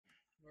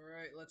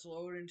let's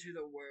load into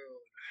the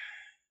world.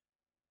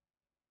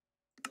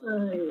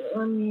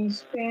 Let me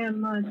spam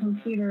my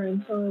computer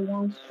until it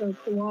wants to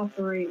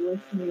cooperate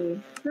with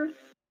me.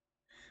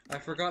 I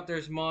forgot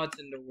there's mods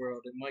in the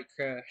world. It might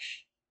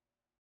crash.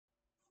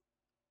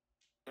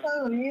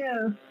 Oh,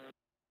 yeah.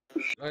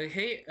 I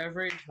hate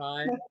every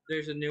time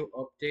there's a new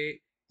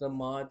update, the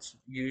mods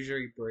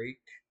usually break.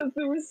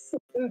 There was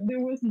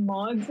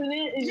mods in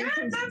it.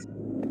 And that's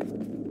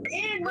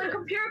and my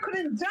computer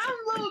couldn't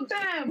download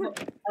them.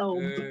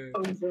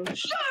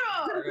 Shut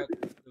up!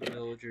 The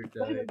villager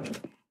died.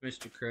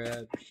 Mr.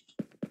 Krabs.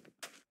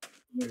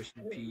 Rest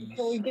in peace.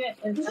 Can we get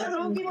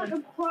That'll be like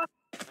a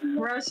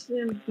rest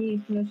in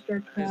peace,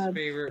 Mr.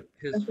 Krabs.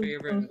 His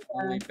favorite and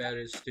only bed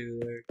is still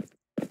there.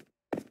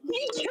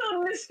 He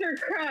killed Mr.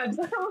 Krabs.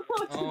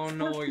 I don't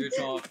know what you're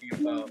talking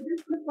about.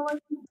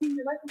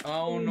 I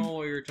don't know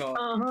what you're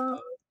talking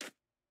about.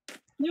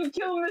 You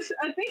killed Mr.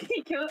 I think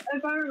he killed,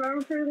 if I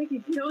remember correctly, he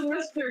killed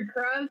Mr.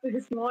 Krabs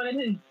because he wanted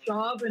his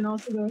job and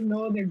also there was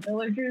no other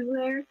villagers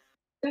there.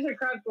 Mr.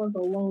 Krabs was a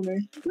loner.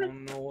 I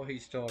don't know what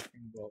he's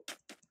talking about.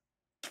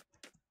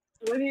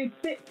 What do you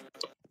think?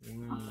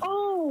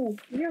 Oh,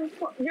 your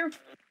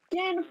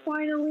skin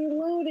finally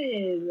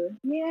loaded!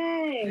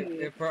 Yay!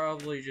 It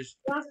probably just...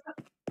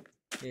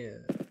 Yeah.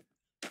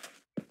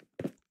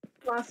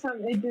 Last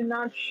time it did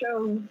not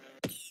show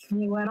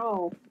you at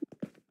all.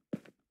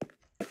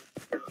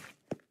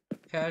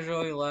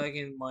 Casually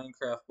lagging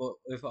Minecraft, but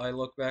if I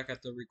look back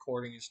at the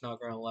recording, it's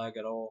not gonna lag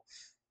at all.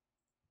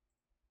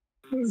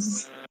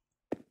 Because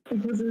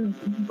his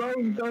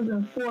phone goes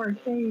in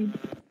 4K.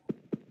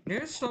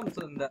 Here's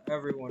something that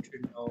everyone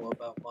should know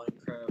about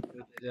Minecraft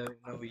that they don't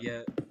know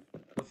yet.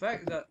 The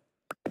fact that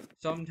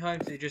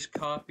sometimes they just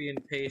copy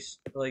and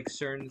paste, like,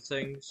 certain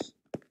things.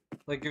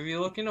 Like, if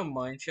you look in a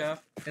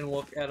mineshaft and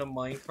look at a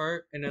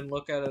minecart, and then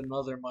look at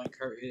another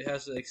minecart, it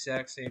has the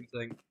exact same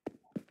thing.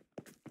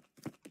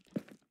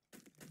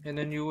 And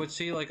then you would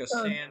see, like, a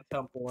sand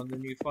temple, and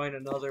then you find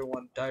another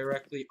one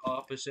directly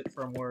opposite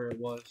from where it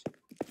was.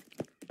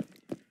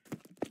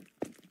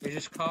 They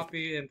just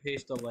copy and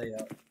paste the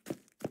layout.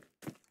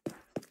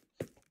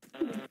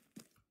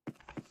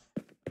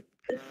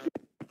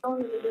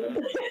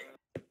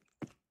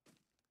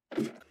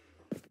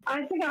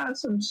 I think I have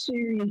some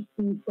serious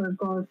beef for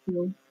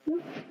Garfield.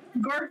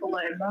 Garfield,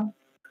 bro.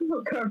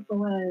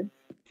 Garfield.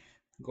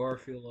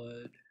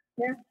 Garfield.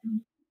 Yeah.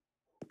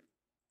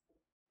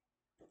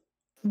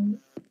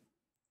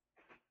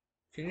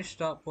 Can you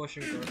stop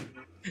pushing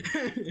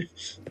Garfield?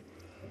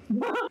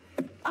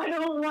 I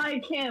don't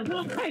like him.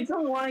 I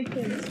don't like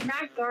him.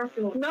 Smack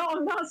Garfield. No,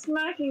 I'm not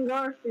smacking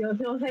Garfield.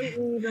 He'll hate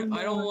me even more.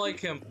 I don't like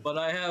him, but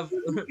I have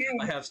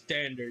I have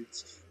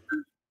standards.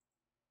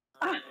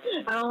 I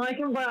don't like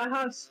him, but I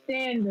have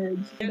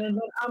standards. And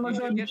I'm gonna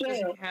go to jail.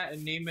 This cat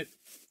and name it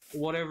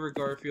whatever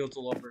Garfield's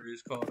lover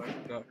is called. I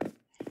forgot.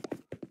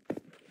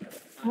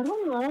 I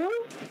don't know.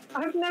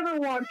 I've never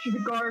watched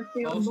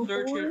Garfield I'll before.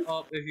 search it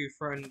up if you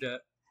friend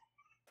it.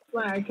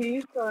 Like, can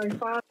you start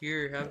five?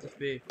 Here, have this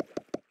be.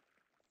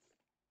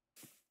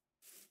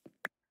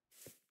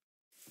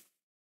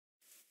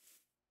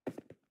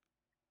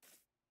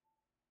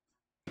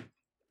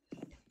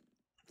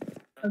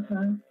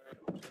 Okay.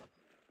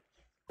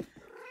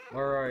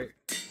 Alright.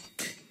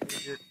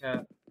 Here's your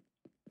cat.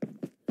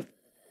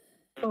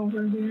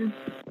 Over here.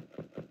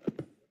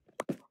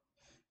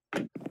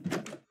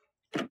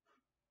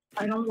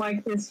 I don't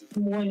like this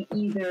one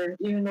either,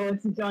 even though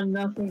it's done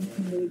nothing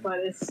to me, but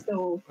it's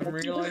still... I'm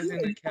realizing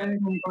the cat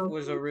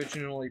was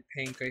originally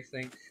pink, I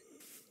think.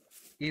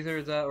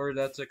 Either that or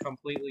that's a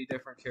completely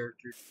different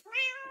character.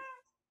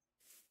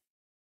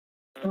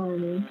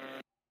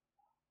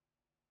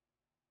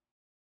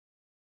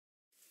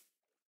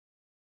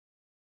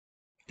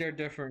 They're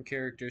different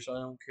characters, I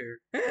don't care.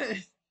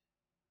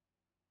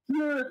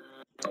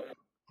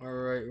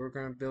 Alright, we're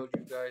gonna build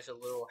you guys a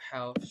little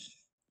house.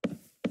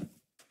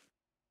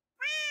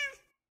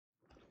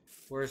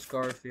 Where's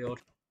Garfield?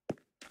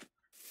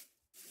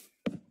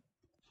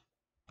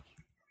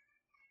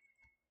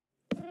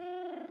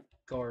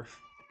 Garf.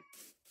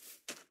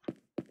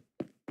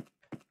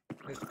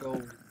 Let's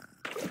go.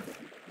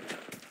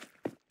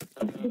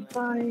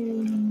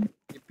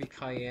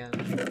 Yippee-ki-yay.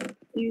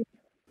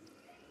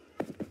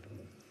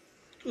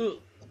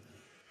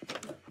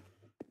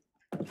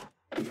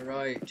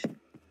 Alright.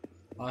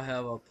 I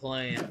have a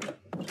plan.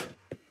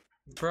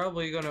 I'm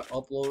probably gonna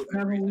upload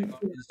everything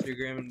on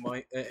Instagram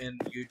and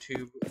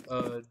YouTube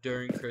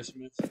during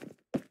Christmas.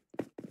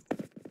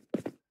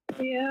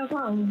 Yeah,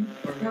 probably.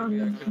 Or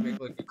maybe I could make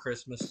like a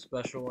Christmas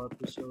special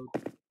episode.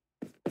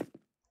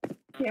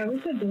 Yeah, we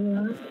could do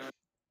that.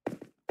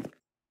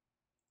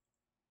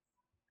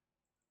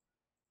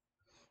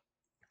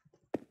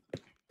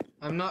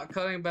 I'm not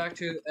cutting back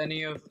to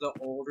any of the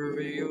older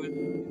videos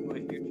in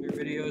my future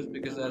videos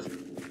because that's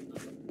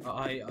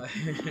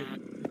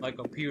my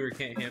computer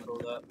can't handle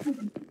that.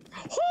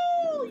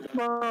 Holy!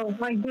 Bro,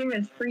 my game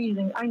is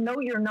freezing. I know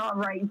you're not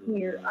right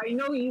here. I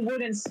know you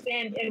wouldn't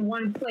stand in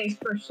one place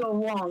for so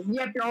long.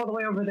 Yep, you're all the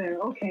way over there.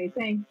 Okay,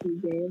 thank you,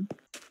 Gabe.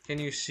 Can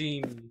you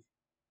see me?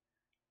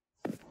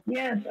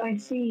 Yes, I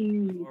see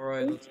you.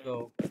 Alright, let's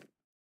go.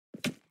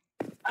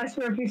 I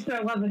swear, if you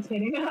start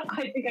levitating,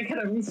 I think I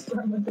gotta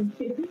restart my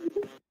computer.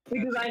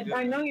 Because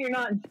I know you're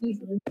not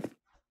Jesus.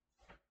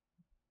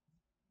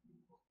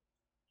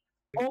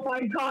 Oh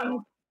my god!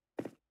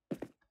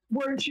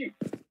 Weren't you?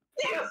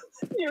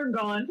 You're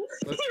gone.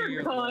 Look to You're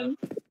your gone.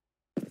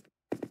 left.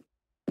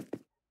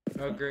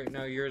 Oh great,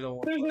 now you're the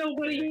one. There's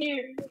nobody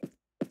here.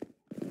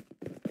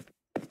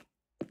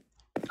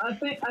 I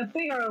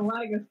think our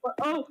lag is.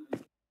 Oh,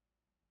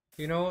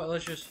 You know what?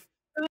 Let's just.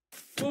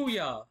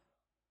 Booyah!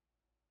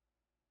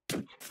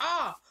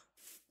 Ah!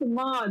 the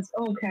mods.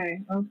 Okay.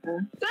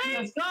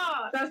 Thank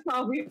God! That's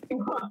probably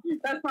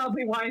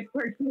why it's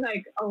working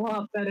like a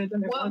lot better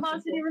than it was. What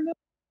mods did you remove?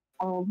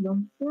 All of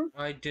them.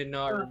 I did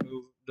not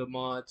remove the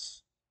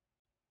mods.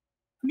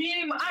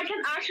 Meaning I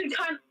can actually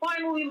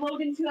finally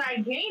log into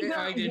that game.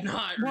 Yeah, I did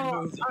not Well,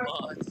 remove the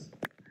mods.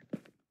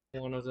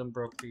 One of them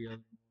broke the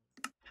other.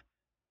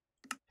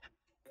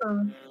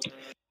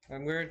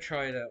 I'm gonna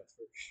try it out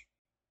first.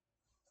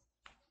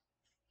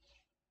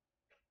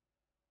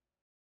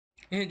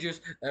 And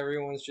just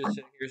everyone's just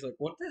sitting here like,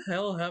 what the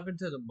hell happened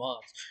to the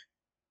mods?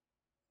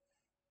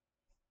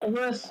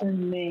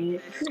 Listen, mate.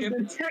 Skip.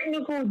 The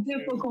technical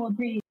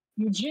difficulty.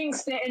 You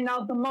jinxed it, and now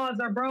the mods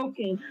are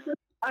broken.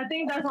 I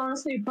think that's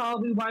honestly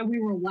probably why we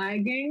were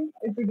lagging.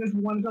 It's because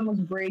one of them was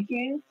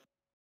breaking.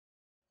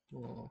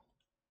 Oh.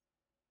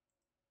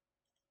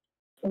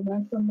 So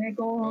that's gonna make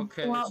a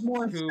Okay, lot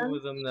more it's two sense.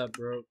 of them that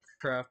broke.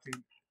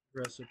 Crafting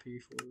recipe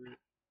for it.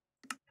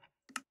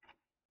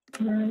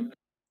 Right.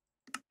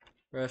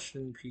 Rest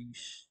in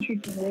peace. Too.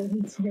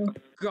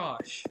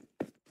 Gosh.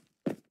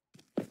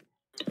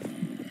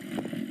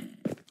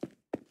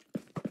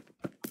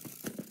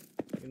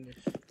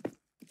 Goodness.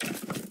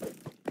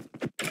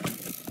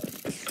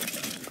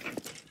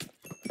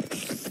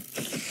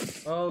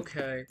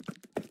 Okay.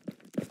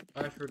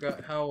 I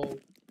forgot how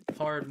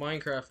hard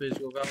Minecraft is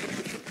without.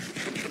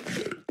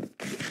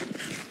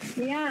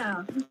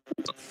 Yeah.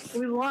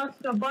 We lost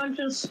a bunch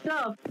of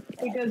stuff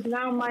because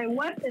now my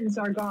weapons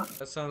are gone.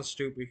 That sounds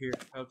stupid. Here,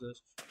 have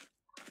this.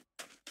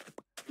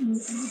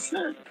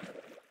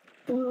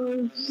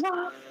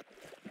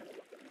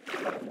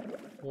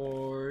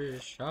 For a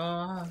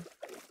shot.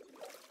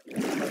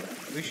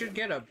 We should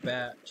get a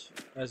bat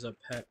as a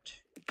pet.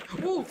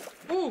 Ooh!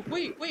 Ooh!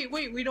 Wait!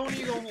 We don't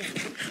need to go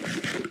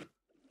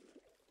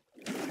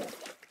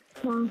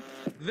home.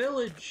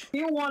 Village!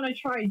 You want to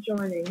try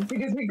joining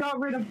because we got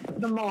rid of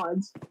the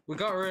mods. We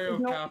got rid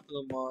of half of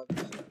the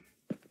mods.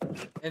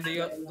 And the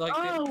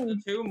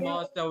the two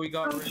mods that we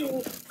got rid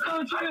of.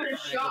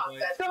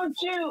 Don't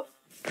shoot!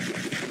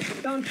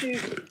 Don't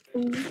shoot!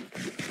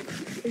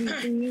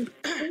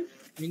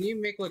 We need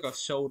to make like a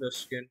soda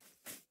skin.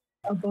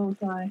 A bow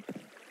tie.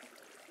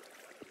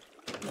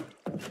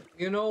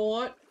 You know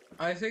what?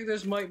 I think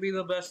this might be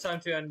the best time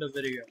to end the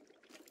video.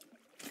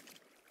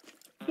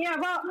 Yeah,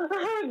 well,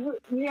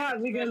 yeah,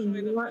 because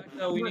Especially the fact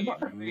that we need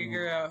to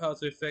figure out how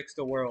to fix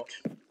the world.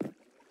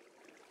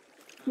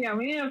 yeah,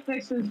 we need to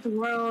fix this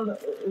world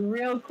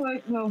real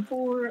quick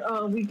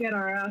before we get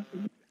our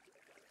asses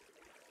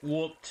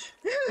Whooped.